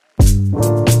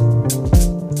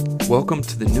Welcome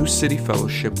to the New City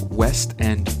Fellowship West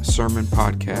End Sermon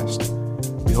Podcast.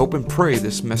 We hope and pray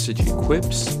this message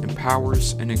equips,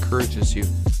 empowers, and encourages you.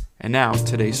 And now,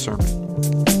 today's sermon.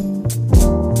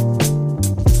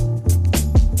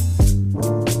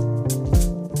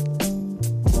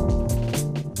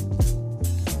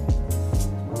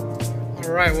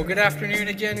 All right, well, good afternoon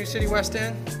again, New City West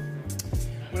End.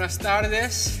 When I started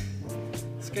this,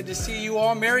 it's good to see you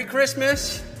all. Merry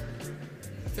Christmas.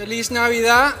 Feliz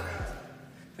Navidad.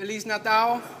 Feliz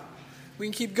Natal. We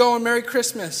can keep going. Merry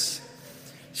Christmas.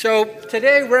 So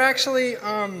today we're actually,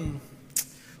 we're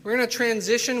going to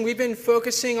transition. We've been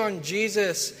focusing on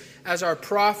Jesus as our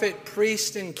prophet,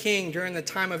 priest, and king during the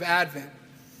time of Advent.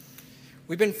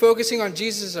 We've been focusing on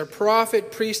Jesus as our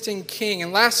prophet, priest, and king.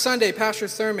 And last Sunday, Pastor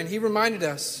Thurman, he reminded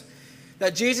us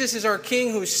that Jesus is our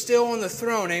king who's still on the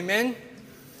throne. Amen?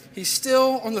 He's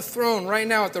still on the throne right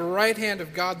now at the right hand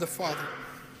of God the Father.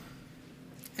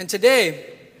 And today,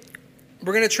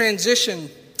 we're going to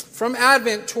transition from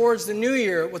Advent towards the New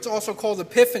Year, what's also called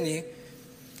Epiphany,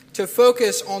 to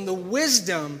focus on the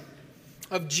wisdom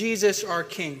of Jesus our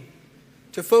King.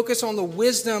 To focus on the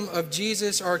wisdom of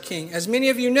Jesus our King. As many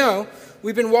of you know,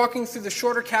 we've been walking through the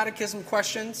shorter catechism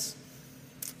questions,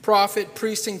 prophet,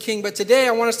 priest, and king. But today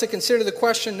I want us to consider the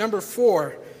question number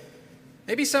 4.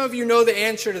 Maybe some of you know the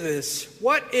answer to this.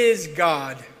 What is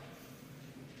God?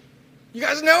 You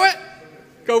guys know it?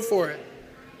 Go for it.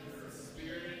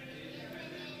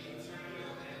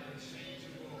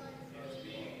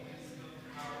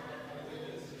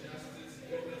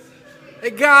 They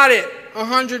got it.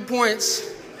 100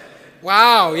 points.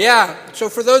 Wow, yeah. So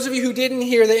for those of you who didn't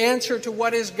hear, the answer to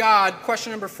what is God,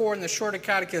 question number 4 in the shorter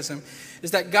catechism,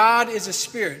 is that God is a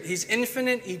spirit. He's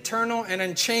infinite, eternal, and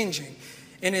unchanging.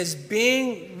 In his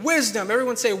being, wisdom.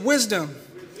 Everyone say wisdom.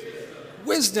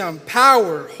 Wisdom,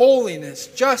 power, holiness,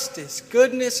 justice,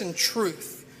 goodness, and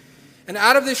truth. And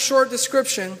out of this short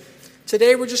description,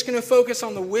 today we're just going to focus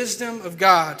on the wisdom of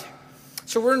God.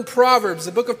 So we're in Proverbs,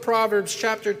 the book of Proverbs,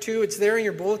 chapter 2. It's there in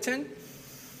your bulletin.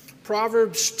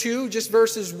 Proverbs 2, just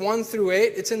verses 1 through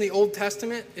 8. It's in the Old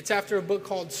Testament. It's after a book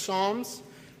called Psalms,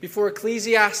 before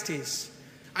Ecclesiastes.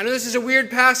 I know this is a weird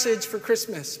passage for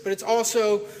Christmas, but it's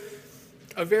also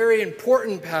a very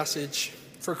important passage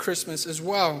for Christmas as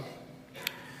well.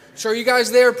 So are you guys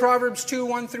there? Proverbs 2,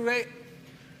 1 through 8?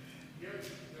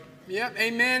 Yep,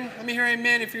 amen. Let me hear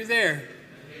amen if you're there.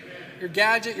 Your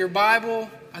gadget, your Bible,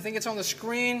 I think it's on the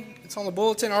screen. It's on the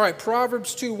bulletin. All right,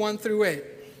 Proverbs 2, 1 through 8. It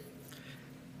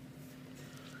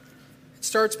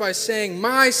starts by saying,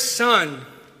 "My son,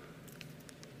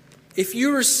 if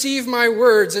you receive my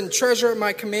words and treasure up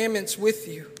my commandments with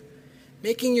you,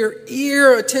 making your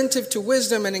ear attentive to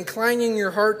wisdom and inclining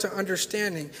your heart to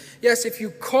understanding. Yes, if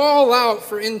you call out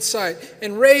for insight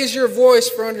and raise your voice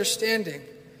for understanding,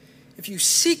 if you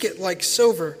seek it like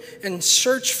silver and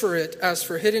search for it as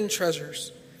for hidden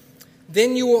treasures,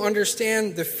 then you will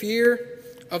understand the fear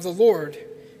of the Lord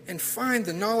and find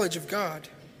the knowledge of God.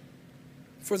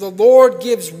 For the Lord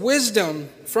gives wisdom.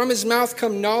 From his mouth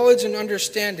come knowledge and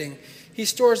understanding. He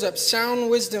stores up sound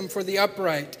wisdom for the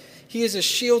upright. He is a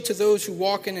shield to those who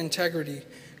walk in integrity,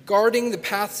 guarding the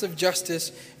paths of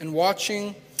justice and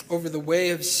watching over the way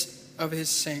of his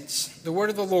saints." The word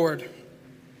of the Lord.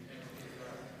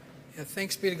 Yeah,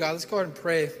 thanks be to God. Let's go ahead and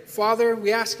pray. Father,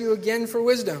 we ask you again for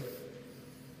wisdom.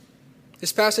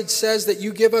 This passage says that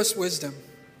you give us wisdom.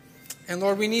 And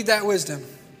Lord, we need that wisdom.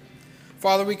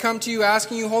 Father, we come to you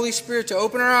asking you, Holy Spirit, to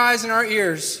open our eyes and our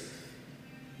ears.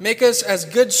 Make us as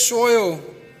good soil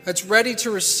that's ready to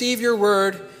receive your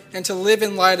word and to live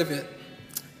in light of it.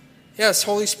 Yes,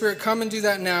 Holy Spirit, come and do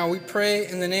that now. We pray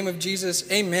in the name of Jesus.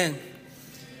 Amen.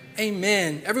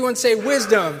 Amen. Everyone say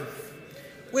wisdom.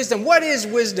 Wisdom. What is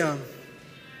wisdom?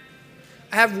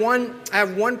 I have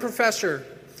one professor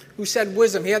who said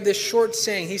wisdom. He had this short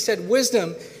saying. He said,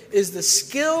 wisdom is the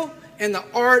skill and the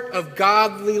art of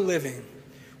godly living.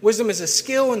 Wisdom is a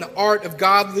skill and the art of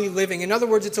godly living. In other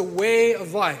words, it's a way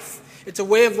of life. It's a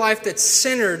way of life that's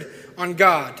centered on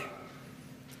God.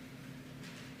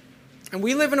 And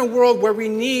we live in a world where we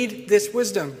need this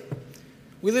wisdom.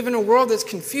 We live in a world that's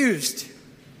confused.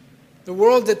 The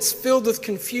world that's filled with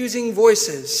confusing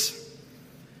voices.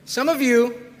 Some of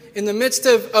you, in the midst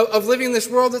of living in this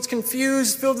world that's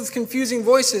confused, filled with confusing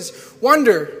voices,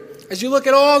 wonder, as you look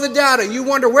at all the data, you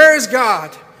wonder, where is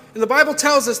God? And the Bible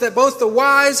tells us that both the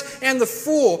wise and the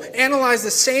fool analyze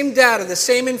the same data, the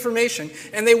same information,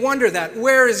 and they wonder that,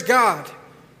 where is God?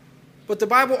 But the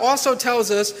Bible also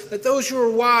tells us that those who are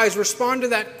wise respond to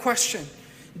that question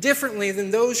differently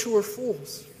than those who are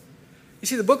fools. You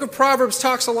see, the book of Proverbs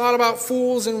talks a lot about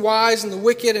fools and wise and the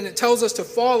wicked, and it tells us to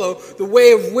follow the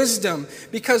way of wisdom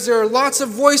because there are lots of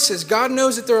voices. God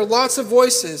knows that there are lots of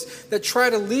voices that try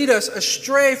to lead us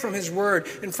astray from His word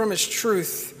and from His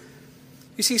truth.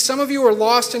 You see, some of you are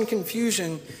lost in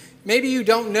confusion. Maybe you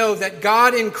don't know that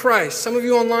God in Christ, some of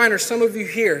you online or some of you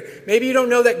here, maybe you don't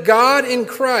know that God in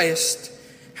Christ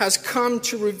has come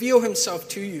to reveal Himself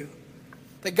to you.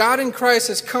 That God in Christ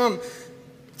has come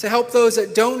to help those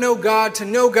that don't know God to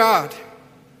know God.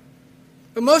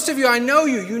 But most of you, I know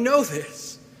you know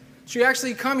this. So you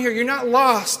actually come here, you're not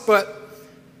lost, but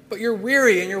you're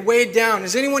weary and you're weighed down.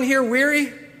 Is anyone here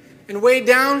weary and weighed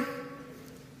down?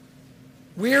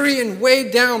 Weary and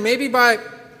weighed down, maybe by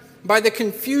the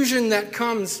confusion that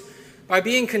comes by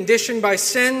being conditioned by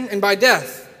sin and by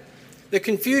death. The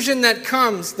confusion that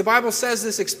comes, the Bible says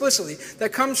this explicitly,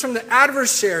 that comes from the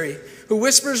adversary who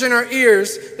whispers in our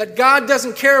ears that God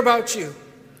doesn't care about you.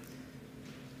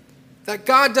 That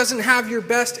God doesn't have your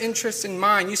best interests in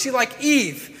mind. You see, like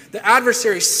Eve, the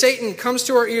adversary, Satan, comes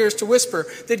to our ears to whisper,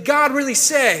 did God really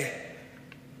say?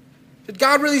 Did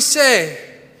God really say?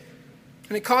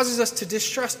 And it causes us to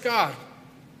distrust God.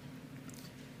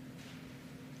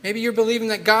 Maybe you're believing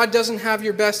that God doesn't have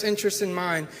your best interests in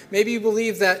mind. Maybe you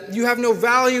believe that you have no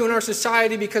value in our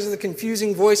society because of the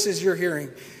confusing voices you're hearing.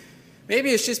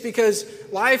 Maybe it's just because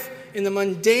life, in the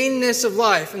mundaneness of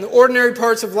life, in the ordinary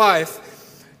parts of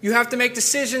life, you have to make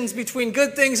decisions between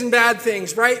good things and bad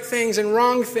things, right things and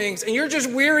wrong things, and you're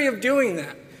just weary of doing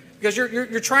that because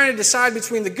you're trying to decide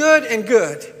between the good and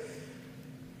good.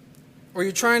 Or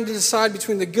you're trying to decide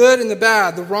between the good and the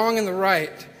bad, the wrong and the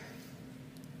right.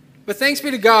 But thanks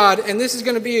be to God, and this is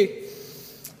going to be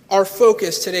our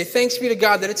focus today. Thanks be to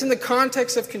God that it's in the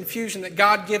context of confusion that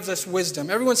God gives us wisdom.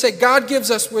 Everyone say, God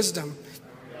gives us wisdom.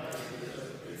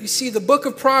 You see, the book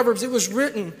of Proverbs, it was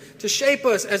written to shape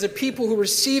us as a people who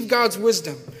receive God's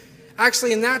wisdom.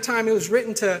 Actually, in that time, it was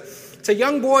written to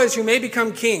young boys who may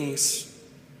become kings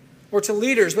or to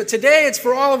leaders. But today, it's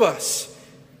for all of us.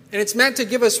 And it's meant to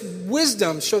give us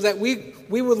wisdom so that we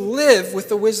would live with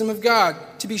the wisdom of God,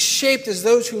 to be shaped as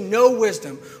those who know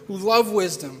wisdom, who love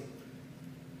wisdom.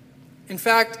 In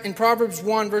fact, in Proverbs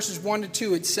 1, verses 1 to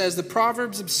 2, it says, the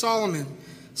Proverbs of Solomon,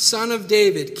 son of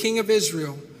David, king of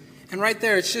Israel. And right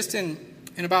there, it's just in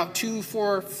about 2,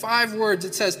 4, 5 words,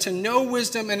 it says, to know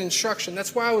wisdom and instruction.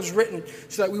 That's why it was written,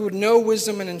 so that we would know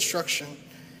wisdom and instruction.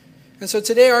 And so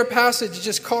today, our passage is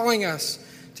just calling us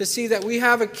to see that we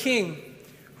have a king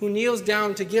who kneels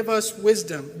down to give us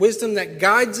wisdom. Wisdom that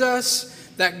guides us,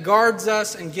 that guards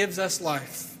us, and gives us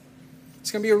life.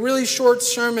 It's going to be a really short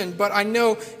sermon, but I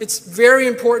know it's very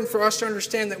important for us to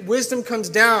understand that wisdom comes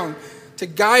down to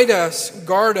guide us,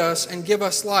 guard us, and give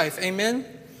us life. Amen?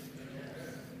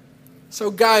 So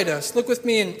guide us. Look with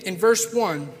me in verse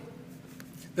 1.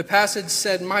 The passage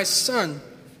said, my son,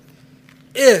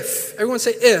 if, everyone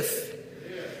say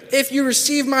if you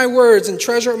receive my words and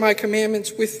treasure my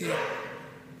commandments with you.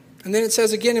 And then it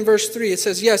says again in verse 3, it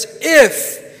says, yes,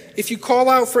 if you call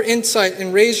out for insight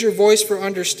and raise your voice for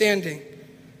understanding.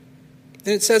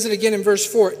 Then it says it again in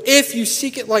verse 4, if you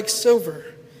seek it like silver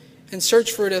and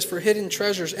search for it as for hidden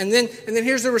treasures. And then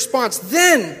here's the response,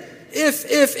 then,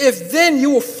 then you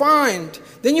will find,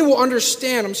 then you will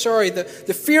understand,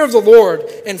 the fear of the Lord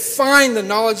and find the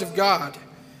knowledge of God.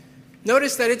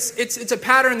 Notice that it's a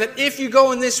pattern that if you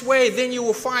go in this way, then you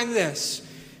will find this.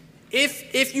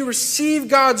 If you receive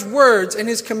God's words and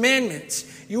His commandments,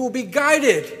 you will be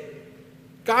guided.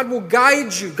 God will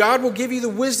guide you. God will give you the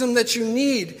wisdom that you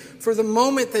need for the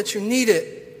moment that you need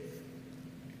it.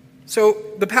 So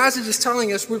the passage is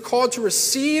telling us we're called to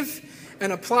receive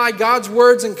and apply God's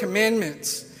words and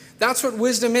commandments. That's what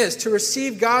wisdom is, to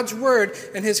receive God's word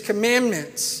and His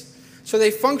commandments. So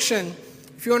they function.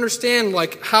 If you understand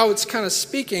like how it's kind of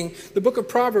speaking, the book of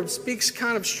Proverbs speaks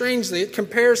kind of strangely. It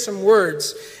compares some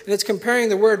words, and it's comparing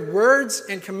the word words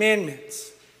and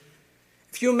commandments.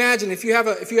 If you imagine, if you have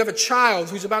a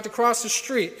child who's about to cross the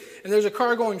street and there's a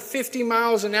car going 50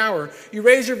 miles an hour, you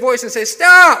raise your voice and say,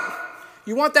 stop!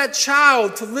 You want that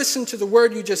child to listen to the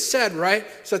word you just said, right?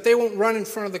 So that they won't run in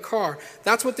front of the car.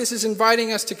 That's what this is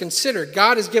inviting us to consider.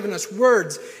 God has given us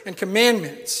words and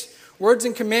commandments. Words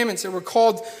and commandments that we're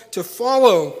called to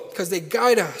follow because they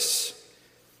guide us.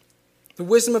 The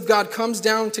wisdom of God comes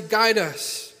down to guide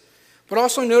us. But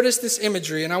also notice this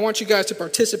imagery, and I want you guys to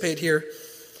participate here.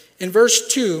 In verse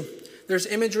 2, there's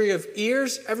imagery of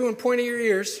ears. Everyone point at your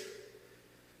ears.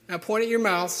 Now point at your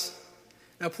mouths.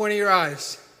 Now point at your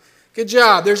eyes. Good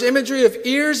job. There's imagery of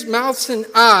ears, mouths, and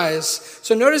eyes.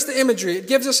 So notice the imagery. It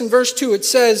gives us in verse 2, it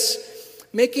says,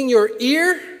 making your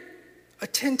ear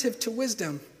attentive to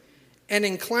wisdom and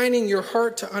inclining your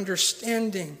heart to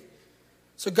understanding.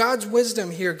 So God's wisdom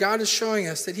here, God is showing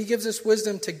us that he gives us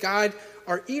wisdom to guide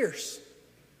our ears,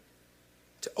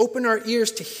 to open our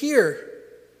ears to hear,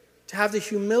 to have the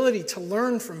humility to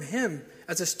learn from him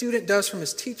as a student does from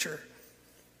his teacher.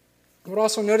 I would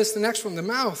also notice the next one, the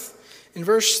mouth. In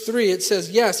verse 3, it says,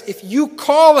 yes, if you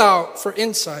call out for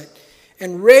insight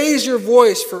and raise your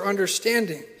voice for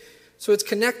understanding. So it's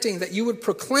connecting that you would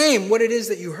proclaim what it is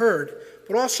that you heard.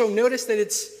 But also notice that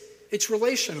it's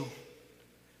relational.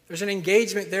 There's an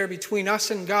engagement there between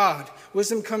us and God.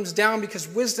 Wisdom comes down because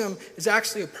wisdom is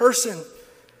actually a person.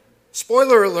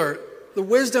 Spoiler alert, the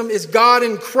wisdom is God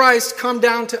in Christ come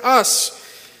down to us.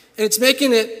 And it's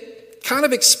making it kind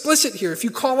of explicit here. If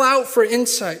you call out for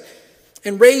insight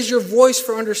and raise your voice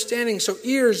for understanding, so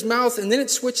ears, mouth, and then it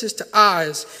switches to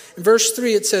eyes. In verse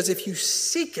 3 it says, if you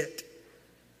seek it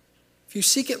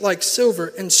like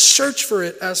silver and search for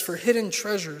it as for hidden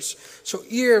treasures. So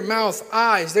ear, mouth,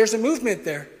 eyes, there's a movement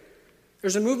there.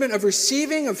 There's a movement of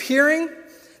receiving, of hearing.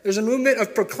 There's a movement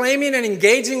of proclaiming and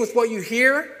engaging with what you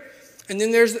hear. And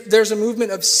then there's a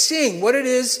movement of seeing what it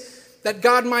is that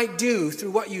God might do through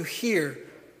what you hear,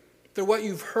 through what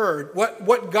you've heard,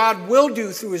 what God will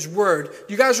do through his word.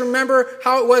 You guys remember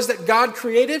how it was that God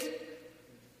created?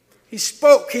 He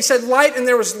spoke. He said light and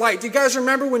there was light. Do you guys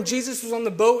remember when Jesus was on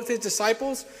the boat with his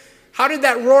disciples? How did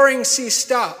that roaring sea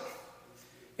stop?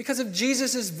 Because of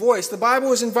Jesus' voice. The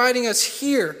Bible is inviting us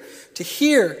here,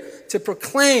 to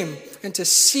proclaim, and to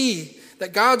see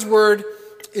that God's word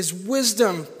is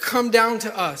wisdom come down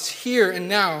to us here and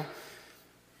now.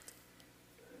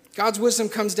 God's wisdom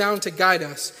comes down to guide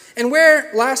us. And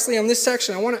lastly, on this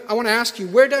section, I want to ask you,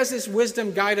 where does this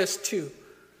wisdom guide us to?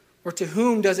 Or to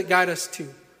whom does it guide us to?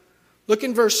 Look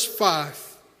in verse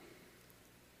 5.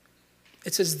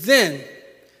 It says,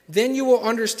 then you will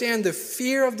understand the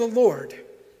fear of the Lord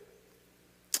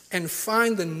and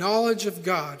find the knowledge of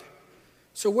God.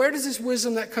 So where does this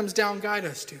wisdom that comes down guide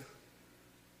us to?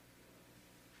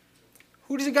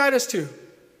 Who does it guide us to?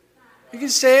 You can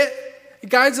say it. It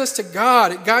guides us to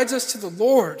God. It guides us to the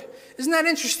Lord. Isn't that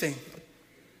interesting?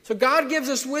 So God gives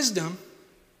us wisdom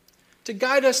to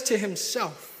guide us to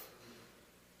himself.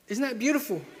 Isn't that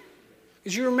beautiful?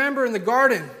 Because you remember in the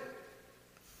garden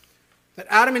that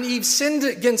Adam and Eve sinned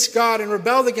against God and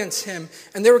rebelled against him,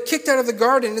 and they were kicked out of the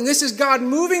garden. And this is God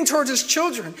moving towards his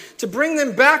children to bring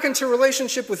them back into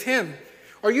relationship with him.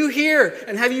 Are you here,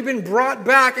 and have you been brought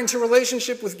back into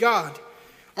relationship with God?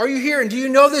 Are you here, and do you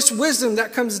know this wisdom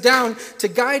that comes down to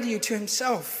guide you to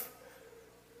himself?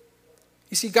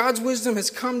 You see, God's wisdom has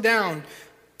come down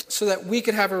so that we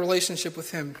could have a relationship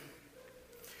with him.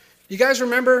 You guys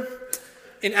remember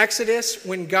in Exodus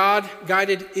when God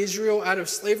guided Israel out of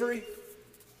slavery?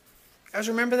 You guys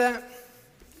remember that?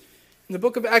 In the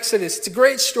book of Exodus, it's a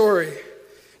great story.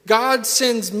 God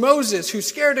sends Moses, who's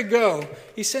scared to go.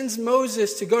 He sends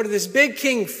Moses to go to this big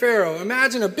king, Pharaoh.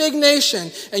 Imagine a big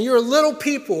nation, and you're a little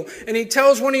people. And he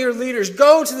tells one of your leaders,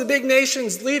 go to the big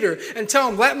nation's leader and tell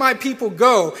him, let my people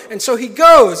go. And so he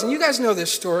goes, and you guys know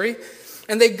this story.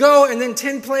 And they go, and then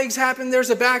 10 plagues happen. There's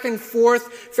a back and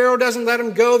forth. Pharaoh doesn't let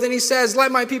him go. Then he says,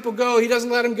 let my people go. He doesn't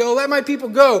let him go. Let my people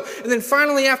go. And then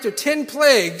finally, after 10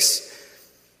 plagues,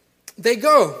 they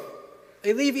go.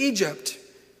 They leave Egypt.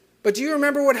 But do you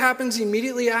remember what happens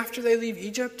immediately after they leave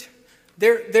Egypt?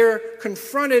 They're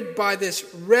confronted by this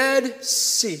Red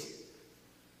Sea.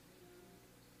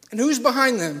 And who's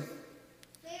behind them?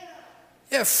 Pharaoh.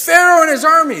 Yeah, Pharaoh and his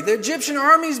army. The Egyptian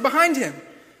army is behind him.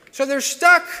 So they're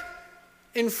stuck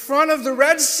in front of the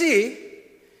Red Sea,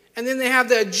 and then they have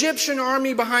the Egyptian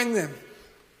army behind them.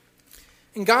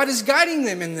 And God is guiding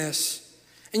them in this.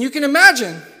 And you can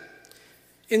imagine,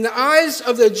 in the eyes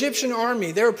of the Egyptian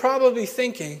army, they were probably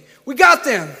thinking, we got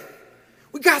them.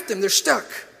 We got them. They're stuck.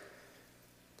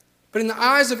 But in the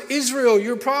eyes of Israel,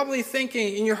 you're probably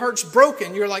thinking, and your heart's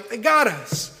broken. You're like, they got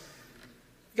us.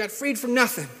 We got freed from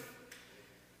nothing.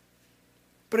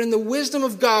 But in the wisdom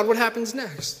of God, what happens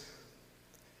next?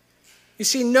 You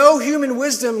see, no human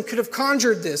wisdom could have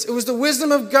conjured this. It was the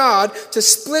wisdom of God to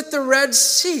split the Red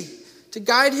Sea, to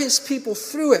guide his people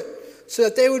through it, so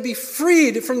that they would be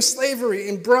freed from slavery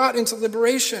and brought into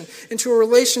liberation, into a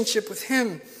relationship with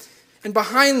him. And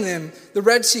behind them, the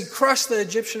Red Sea crushed the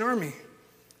Egyptian army.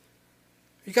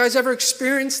 You guys ever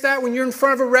experienced that when you're in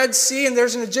front of a Red Sea and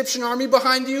there's an Egyptian army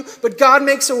behind you, but God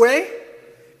makes a way?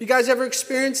 You guys ever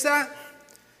experienced that?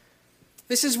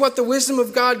 This is what the wisdom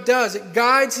of God does. It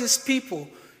guides his people.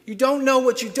 You don't know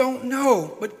what you don't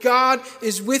know, but God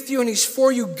is with you and he's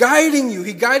for you, guiding you.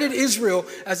 He guided Israel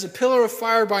as a pillar of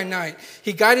fire by night.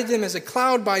 He guided them as a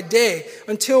cloud by day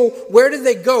until, where did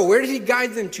they go? Where did he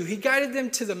guide them to? He guided them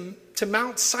to to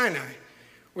Mount Sinai,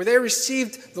 where they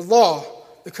received the law,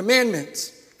 the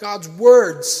commandments, God's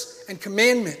words and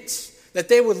commandments, that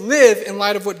they would live in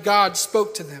light of what God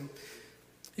spoke to them.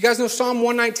 You guys know Psalm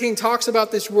 119 talks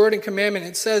about this word and commandment.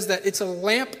 It says that it's a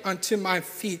lamp unto my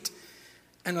feet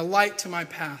and a light to my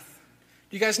path.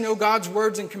 Do you guys know God's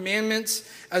words and commandments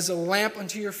as a lamp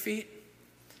unto your feet,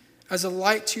 as a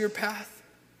light to your path?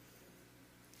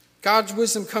 God's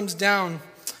wisdom comes down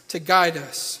to guide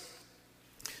us.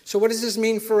 So what does this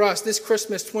mean for us this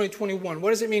Christmas 2021?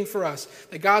 What does it mean for us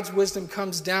that God's wisdom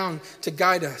comes down to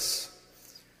guide us?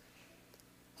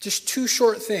 Just two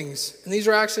short things, and these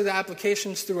are actually the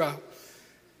applications throughout.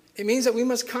 It means that we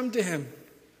must come to him.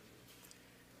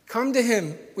 Come to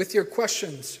him with your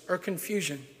questions or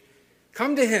confusion.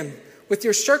 Come to him with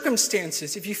your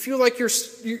circumstances. If you feel like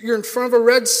you're in front of a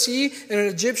Red Sea and an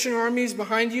Egyptian army is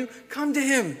behind you, come to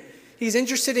him. He's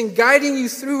interested in guiding you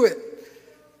through it.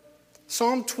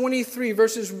 Psalm 23,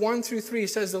 verses 1 through 3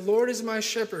 says, "The Lord is my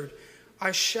shepherd,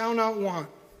 I shall not want.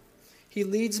 He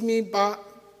leads me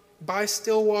by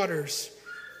still waters,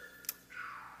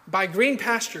 by green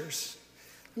pastures."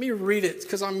 Let me read it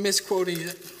because I'm misquoting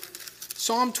it.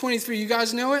 Psalm 23, you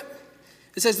guys know it?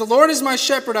 It says, "The Lord is my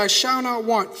shepherd, I shall not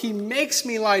want. He makes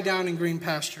me lie down in green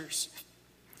pastures.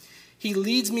 He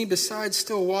leads me beside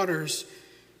still waters.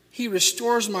 He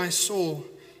restores my soul.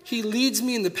 He leads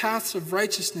me in the paths of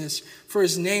righteousness for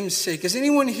his name's sake." Is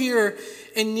anyone here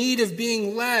in need of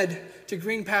being led to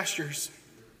green pastures?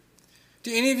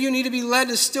 Do any of you need to be led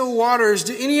to still waters?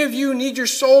 Do any of you need your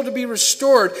soul to be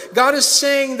restored? God is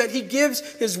saying that he gives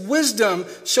his wisdom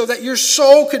so that your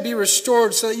soul could be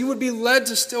restored, so that you would be led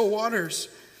to still waters.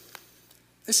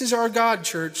 This is our God,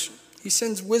 church. He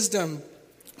sends wisdom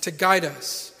to guide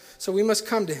us. So we must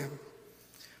come to him.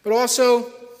 But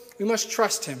also, we must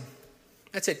trust him.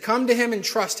 That's it. Come to him and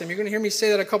trust him. You're going to hear me say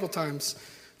that a couple times.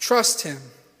 Trust him.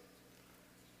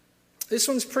 This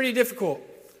one's pretty difficult,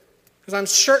 because I'm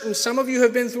certain some of you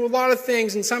have been through a lot of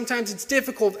things, and sometimes it's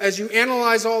difficult as you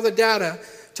analyze all the data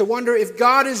to wonder if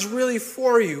God is really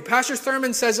for you. Pastor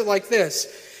Thurman says it like this.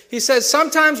 He says,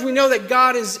 sometimes we know that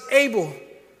God is able,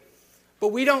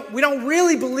 but we don't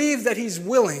really believe that he's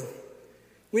willing.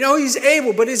 We know he's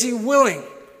able, but is he willing?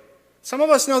 Some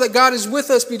of us know that God is with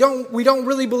us, but we don't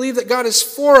really believe that God is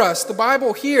for us. The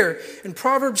Bible here in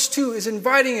Proverbs 2 is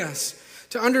inviting us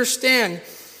to understand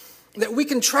that we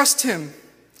can trust him,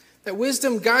 that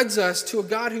wisdom guides us to a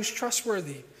God who's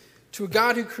trustworthy, to a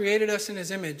God who created us in his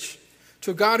image,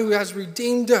 to a God who has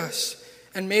redeemed us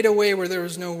and made a way where there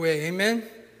was no way. Amen?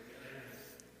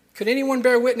 Could anyone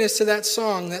bear witness to that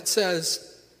song that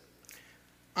says,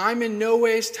 "I'm in no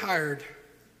ways tired,"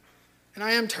 and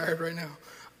I am tired right now.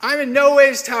 "I'm in no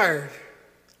ways tired.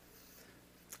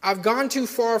 I've gone too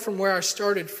far from where I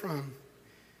started from.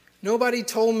 Nobody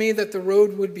told me that the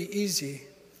road would be easy,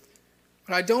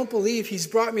 but I don't believe he's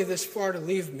brought me this far to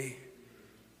leave me."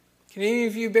 Can any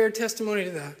of you bear testimony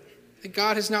to that? That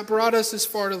God has not brought us this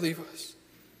far to leave us.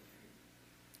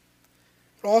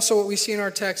 But also what we see in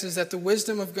our text is that the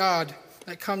wisdom of God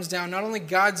that comes down not only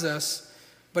guides us,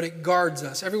 but it guards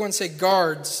us. Everyone say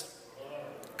guards.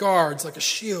 Guards, like a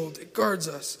shield. It guards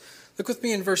us. Look with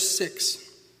me in verse 6.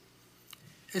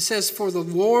 It says, "For the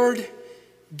Lord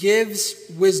gives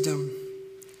wisdom.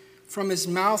 From his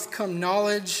mouth come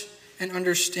knowledge and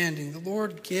understanding." The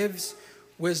Lord gives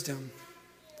wisdom.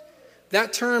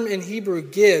 That term in Hebrew,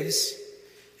 gives,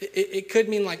 it could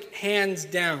mean like hands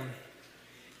down.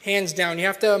 Hands down. You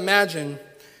have to imagine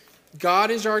God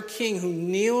is our King who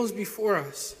kneels before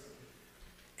us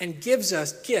and gives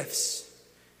us gifts.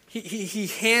 He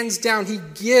hands down, he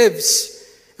gives.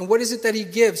 And what is it that he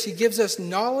gives? He gives us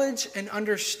knowledge and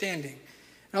understanding.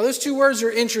 Now those two words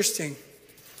are interesting,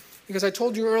 because I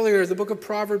told you earlier the book of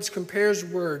Proverbs compares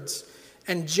words.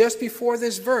 And just before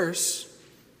this verse,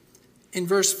 in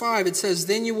verse 5, it says,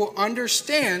 "Then you will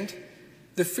understand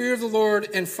the fear of the Lord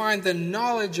and find the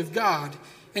knowledge of God."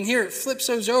 And here it flips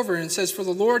those over and it says, "For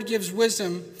the Lord gives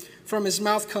wisdom, from his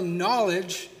mouth come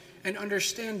knowledge and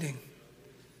understanding."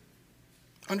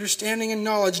 Understanding and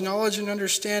knowledge and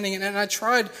understanding. And I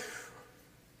tried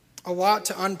a lot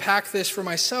to unpack this for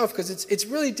myself, because it's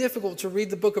really difficult to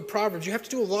read the book of Proverbs. You have to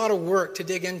do a lot of work to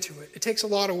dig into it. It takes a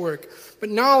lot of work. But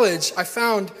knowledge, I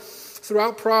found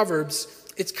throughout Proverbs,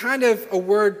 it's kind of a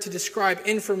word to describe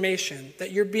information,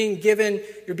 that you're being given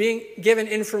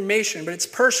information, but it's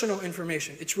personal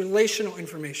information. It's relational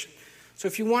information. So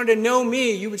if you wanted to know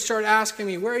me, you would start asking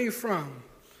me, "Where are you from?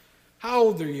 How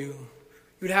old are you?"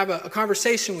 You would have a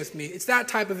conversation with me. It's that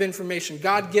type of information.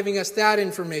 God giving us that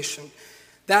information,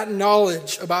 that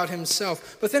knowledge about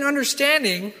himself. But then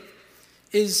understanding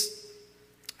is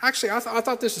Actually, I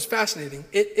thought this was fascinating.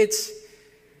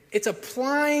 It's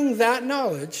applying that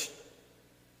knowledge,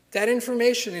 that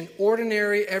information in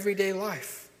ordinary, everyday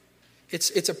life.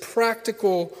 It's a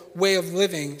practical way of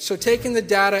living. So taking the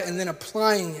data and then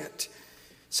applying it.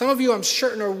 Some of you, I'm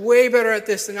certain, are way better at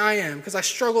this than I am because I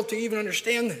struggle to even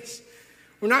understand this.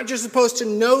 We're not just supposed to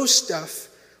know stuff.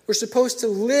 We're supposed to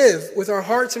live with our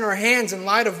hearts and our hands in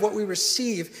light of what we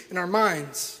receive in our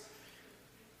minds.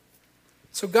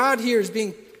 So God here is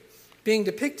being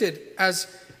depicted as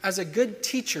a good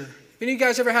teacher. Any of you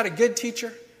guys ever had a good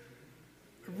teacher?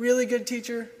 A really good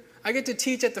teacher? I get to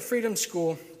teach at the Freedom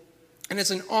School, and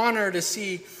it's an honor to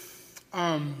see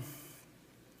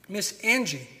Miss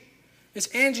Angie. Miss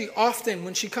Angie often,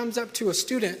 when she comes up to a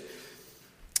student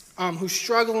who's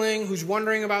struggling, who's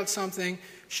wondering about something,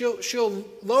 she'll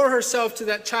lower herself to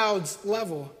that child's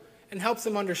level and help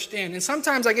them understand. And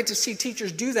sometimes I get to see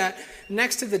teachers do that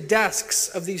next to the desks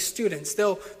of these students.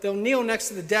 They'll kneel next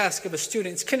to the desk of a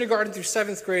student. It's kindergarten through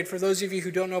 7th grade for those of you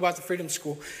who don't know about the Freedom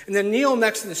School. And then kneel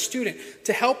next to the student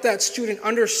to help that student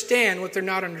understand what they're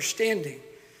not understanding.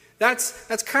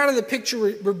 That's kind of the picture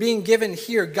we're being given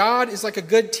here. God is like a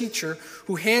good teacher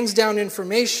who hands down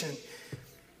information.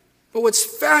 But what's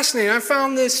fascinating, I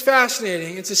found this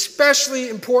fascinating, it's especially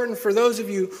important for those of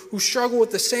you who struggle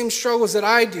with the same struggles that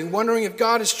I do, wondering if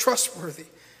God is trustworthy.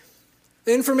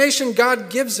 The information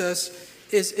God gives us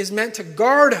is meant to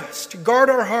guard us, to guard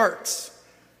our hearts.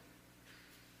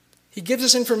 He gives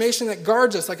us information that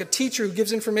guards us, like a teacher who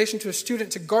gives information to a student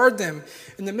to guard them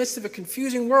in the midst of a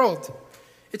confusing world.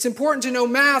 It's important to know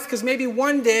math because maybe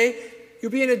one day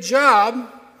you'll be in a job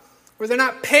where they're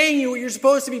not paying you what you're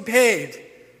supposed to be paid.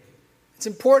 It's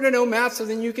important to know math so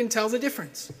then you can tell the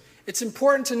difference. It's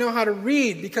important to know how to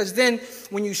read because then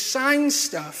when you sign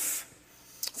stuff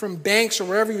from banks or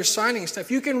wherever you're signing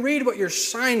stuff, you can read what you're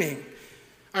signing.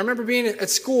 I remember being at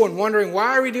school and wondering,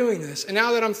 why are we doing this? And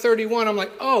now that I'm 31, I'm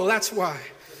like, oh, that's why.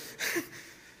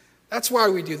 That's why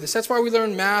we do this. That's why we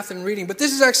learn math and reading. But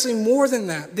this is actually more than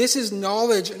that. This is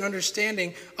knowledge and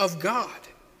understanding of God.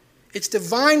 It's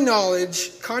divine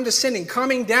knowledge, condescending,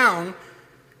 coming down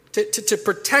to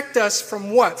protect us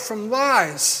from what? From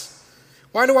lies.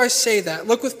 Why do I say that?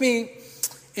 Look with me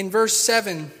in verse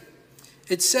 7.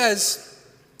 It says,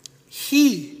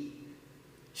 He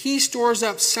stores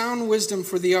up sound wisdom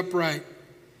for the upright.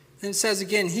 Then it says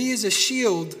again, He is a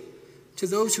shield to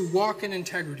those who walk in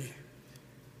integrity.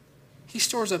 He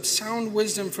stores up sound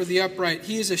wisdom for the upright.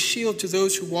 He is a shield to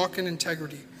those who walk in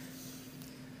integrity.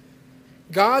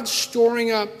 God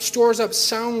stores up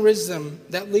sound wisdom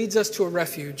that leads us to a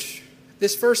refuge.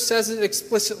 This verse says it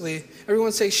explicitly.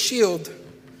 Everyone say shield.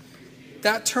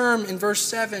 That term in verse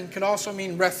 7 could also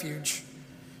mean refuge.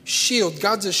 Shield.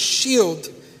 God's a shield,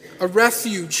 a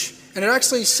refuge. And it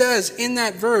actually says in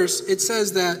that verse, it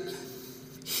says that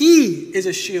He is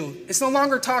a shield. It's no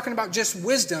longer talking about just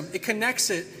wisdom. It connects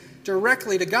it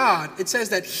directly to God. It says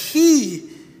that He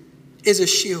is a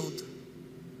shield.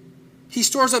 He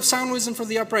stores up sound wisdom for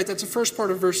the upright. That's the first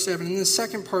part of verse 7. And the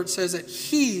second part says that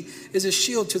He is a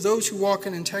shield to those who walk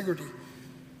in integrity.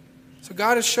 So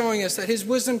God is showing us that His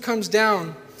wisdom comes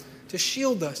down to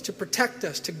shield us, to protect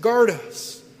us, to guard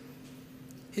us.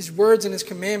 His words and His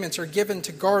commandments are given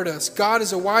to guard us. God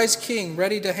is a wise king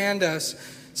ready to hand us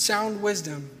sound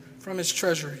wisdom from His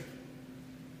treasury.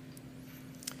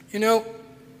 You know,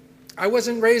 I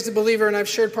wasn't raised a believer, and I've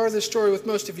shared part of this story with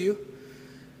most of you.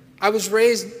 I was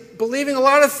raised believing a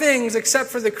lot of things except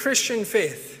for the Christian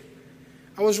faith.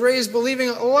 I was raised believing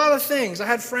a lot of things. I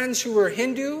had friends who were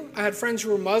Hindu. I had friends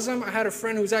who were Muslim. I had a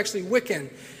friend who was actually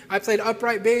Wiccan. I played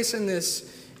upright bass in this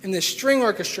string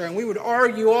orchestra, and we would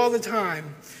argue all the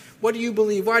time. What do you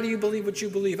believe? Why do you believe what you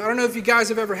believe? I don't know if you guys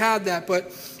have ever had that,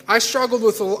 but I struggled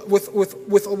with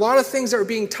a lot of things that were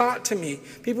being taught to me.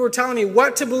 People were telling me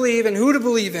what to believe and who to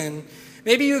believe in.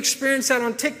 Maybe you experienced that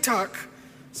on TikTok.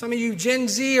 Some of you Gen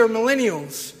Z or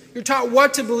millennials. You're taught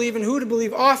what to believe and who to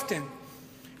believe often.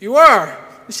 You are.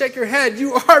 You shake your head.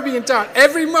 You are being taught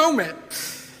every moment.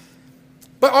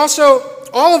 But also,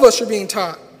 all of us are being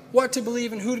taught what to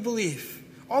believe and who to believe.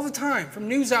 All the time. From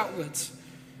news outlets.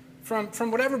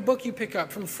 From whatever book you pick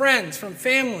up. From friends. From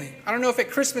family. I don't know if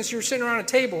at Christmas you're sitting around a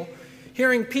table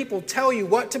hearing people tell you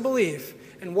what to believe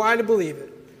and why to believe it.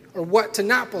 Or what to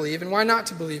not believe and why not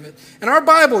to believe it. In our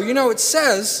Bible, you know, it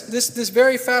says this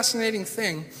very fascinating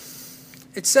thing.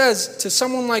 It says to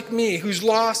someone like me who's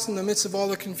lost in the midst of all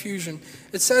the confusion,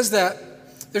 it says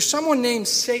that there's someone named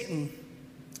Satan,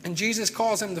 and Jesus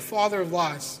calls him the father of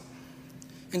lies.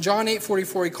 In John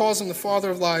 8:44, He calls him the father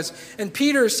of lies. And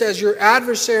Peter says, your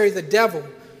adversary, the devil,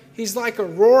 he's like a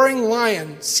roaring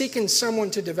lion seeking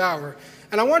someone to devour.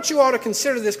 And I want you all to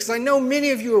consider this because I know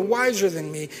many of you are wiser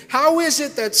than me. How is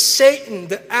it that Satan,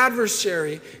 the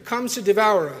adversary, comes to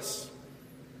devour us?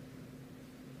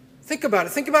 Think about it.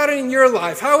 Think about it in your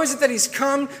life. How is it that he's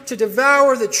come to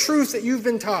devour the truth that you've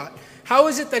been taught? How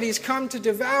is it that he's come to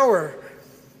devour?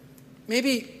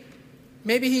 Maybe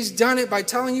he's done it by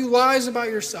telling you lies about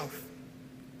yourself.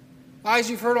 Lies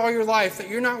you've heard all your life, that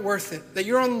you're not worth it, that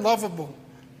you're unlovable,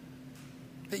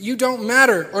 that you don't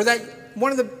matter, or that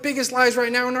one of the biggest lies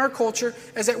right now in our culture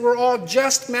is that we're all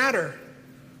just matter.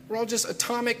 We're all just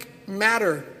atomic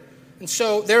matter. And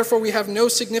so, therefore, we have no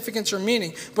significance or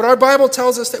meaning. But our Bible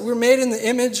tells us that we're made in the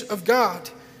image of God.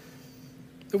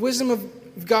 The wisdom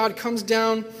of God comes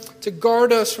down to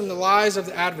guard us from the lies of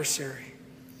the adversary.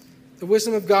 The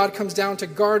wisdom of God comes down to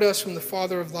guard us from the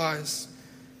father of lies.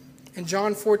 In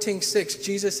John 14:6,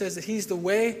 Jesus says that he's the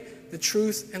way, the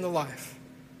truth, and the life.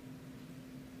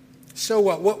 So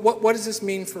what? What does this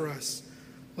mean for us?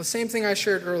 Well, the same thing I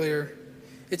shared earlier.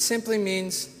 It simply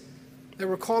means that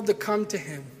we're called to come to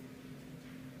him.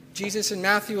 Jesus in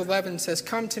Matthew 11 says,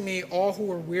 "Come to me, all who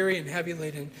are weary and heavy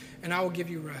laden, and I will give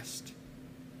you rest."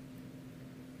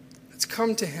 Let's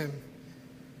come to him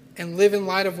and live in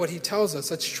light of what he tells us.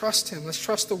 Let's trust him. Let's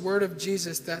trust the word of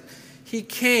Jesus that he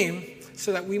came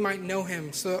so that we might know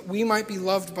him, so that we might be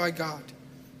loved by God.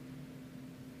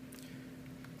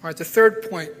 All right, the third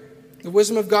point. The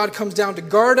wisdom of God comes down to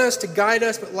guard us, to guide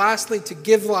us, but lastly, to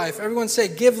give life. Everyone say,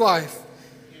 give life.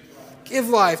 Give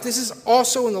life. This is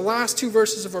also in the last two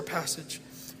verses of our passage.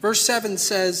 Verse 7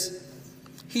 says,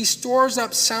 he stores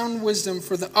up sound wisdom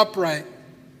for the upright.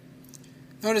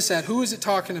 Notice that. Who is it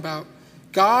talking about?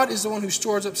 God is the one who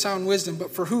stores up sound wisdom,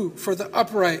 but for who? For the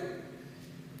upright.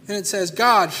 And it says,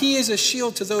 God, he is a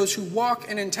shield to those who walk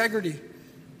in integrity.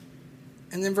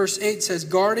 And then verse 8 says,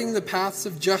 guarding the paths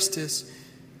of justice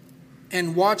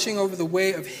and watching over the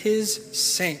way of his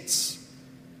saints.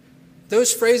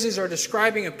 Those phrases are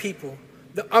describing a people,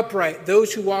 the upright,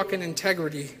 those who walk in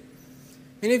integrity.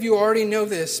 Many of you already know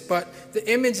this, but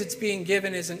the image that's being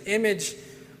given is an image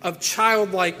of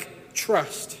childlike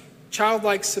trust,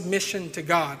 childlike submission to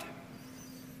God.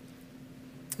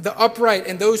 The upright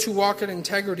and those who walk in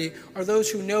integrity are those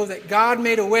who know that God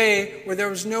made a way where there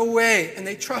was no way, and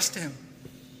they trust him.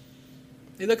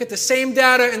 They look at the same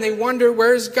data and they wonder,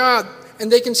 where's God?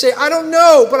 And they can say, I don't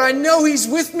know, but I know he's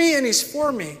with me and he's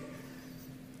for me.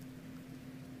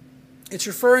 It's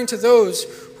referring to those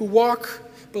who walk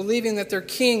believing that their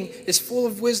king is full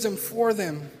of wisdom for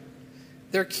them.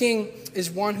 Their king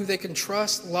is one who they can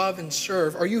trust, love, and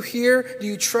serve. Are you here? Do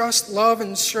you trust, love,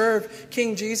 and serve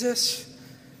King Jesus?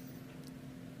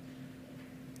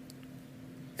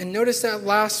 And notice that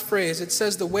last phrase. It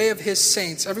says the way of his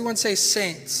saints. Everyone say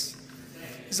saints.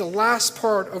 It's the last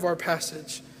part of our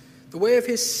passage. The way of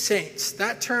his saints.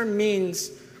 That term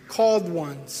means called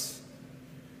ones.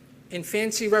 In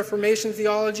fancy Reformation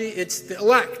theology, it's the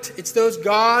elect. It's those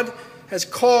God has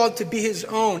called to be his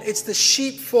own. It's the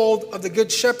sheepfold of the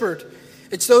Good Shepherd.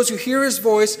 It's those who hear his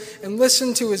voice and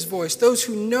listen to his voice. Those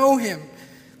who know him.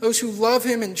 Those who love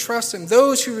him and trust him.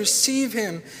 Those who receive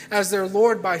him as their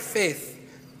Lord by faith.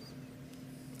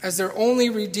 As their only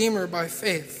Redeemer by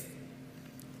faith.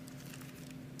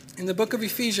 In the book of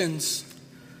Ephesians,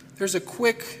 there's a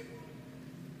quick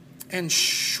and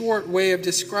short way of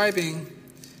describing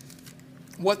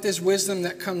what this wisdom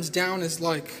that comes down is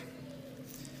like.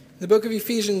 In the book of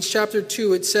Ephesians chapter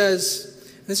 2, it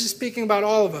says, this is speaking about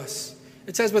all of us.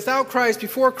 It says, without Christ,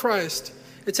 before Christ,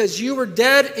 it says, you were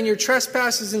dead in your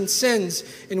trespasses and sins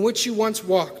in which you once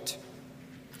walked,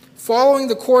 following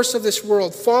the course of this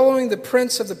world, following the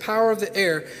prince of the power of the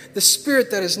air, the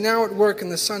spirit that is now at work in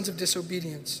the sons of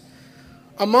disobedience,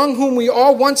 among whom we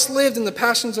all once lived in the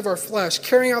passions of our flesh,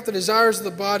 carrying out the desires of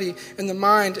the body and the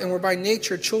mind, and were by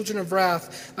nature children of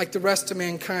wrath like the rest of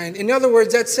mankind. In other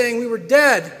words, that's saying we were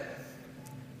dead.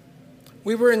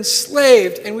 We were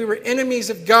enslaved and we were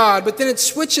enemies of God. But then it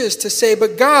switches to say,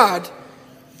 but God,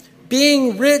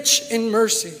 being rich in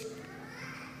mercy.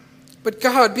 But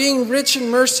God, being rich in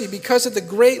mercy because of the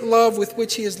great love with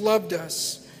which he has loved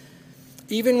us,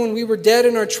 even when we were dead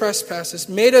in our trespasses,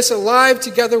 made us alive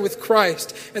together with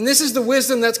Christ. And this is the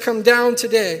wisdom that's come down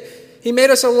today. He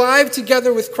made us alive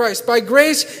together with Christ. By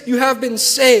grace you have been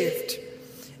saved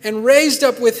and raised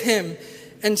up with him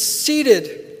and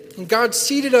seated. And God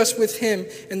seated us with him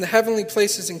in the heavenly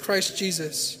places in Christ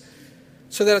Jesus,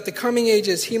 so that at the coming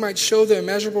ages he might show the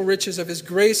immeasurable riches of his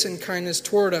grace and kindness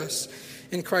toward us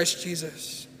in Christ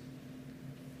Jesus.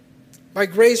 By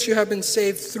grace you have been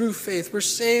saved through faith. We're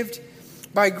saved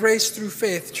by grace through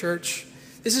faith, church.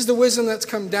 This is the wisdom that's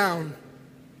come down.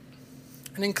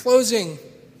 And in closing,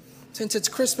 Since it's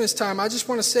Christmas time, I just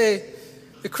want to say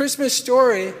the Christmas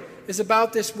story is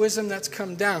about this wisdom that's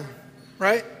come down,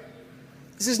 right?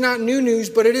 This is not new news,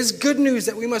 but it is good news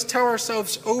that we must tell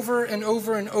ourselves over and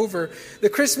over and over. The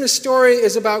Christmas story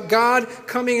is about God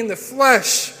coming in the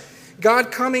flesh,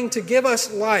 God coming to give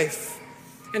us life.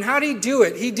 And how did he do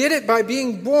it? He did it by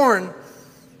being born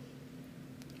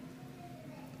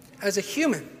as a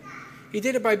human. He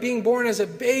did it by being born as a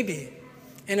baby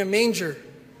in a manger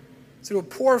to a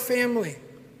poor family.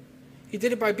 He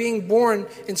did it by being born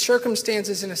in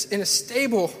circumstances in a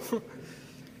stable.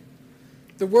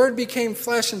 The Word became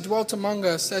flesh and dwelt among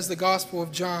us, says the Gospel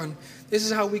of John. This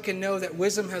is how we can know that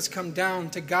wisdom has come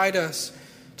down to guide us,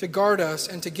 to guard us,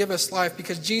 and to give us life,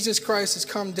 because Jesus Christ has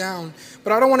come down.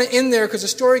 But I don't want to end there because the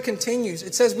story continues.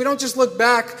 It says we don't just look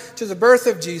back to the birth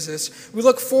of Jesus. We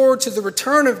look forward to the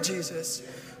return of Jesus,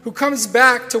 who comes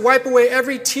back to wipe away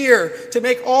every tear, to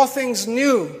make all things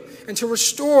new, and to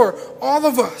restore all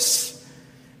of us.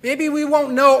 Maybe we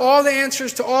won't know all the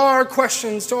answers to all our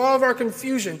questions, to all of our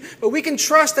confusion, but we can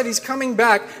trust that he's coming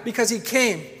back because he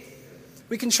came.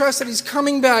 We can trust that he's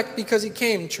coming back because he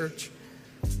came, church.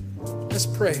 Let's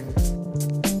pray.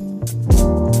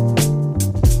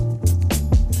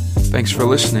 Thanks for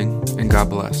listening, and God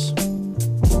bless.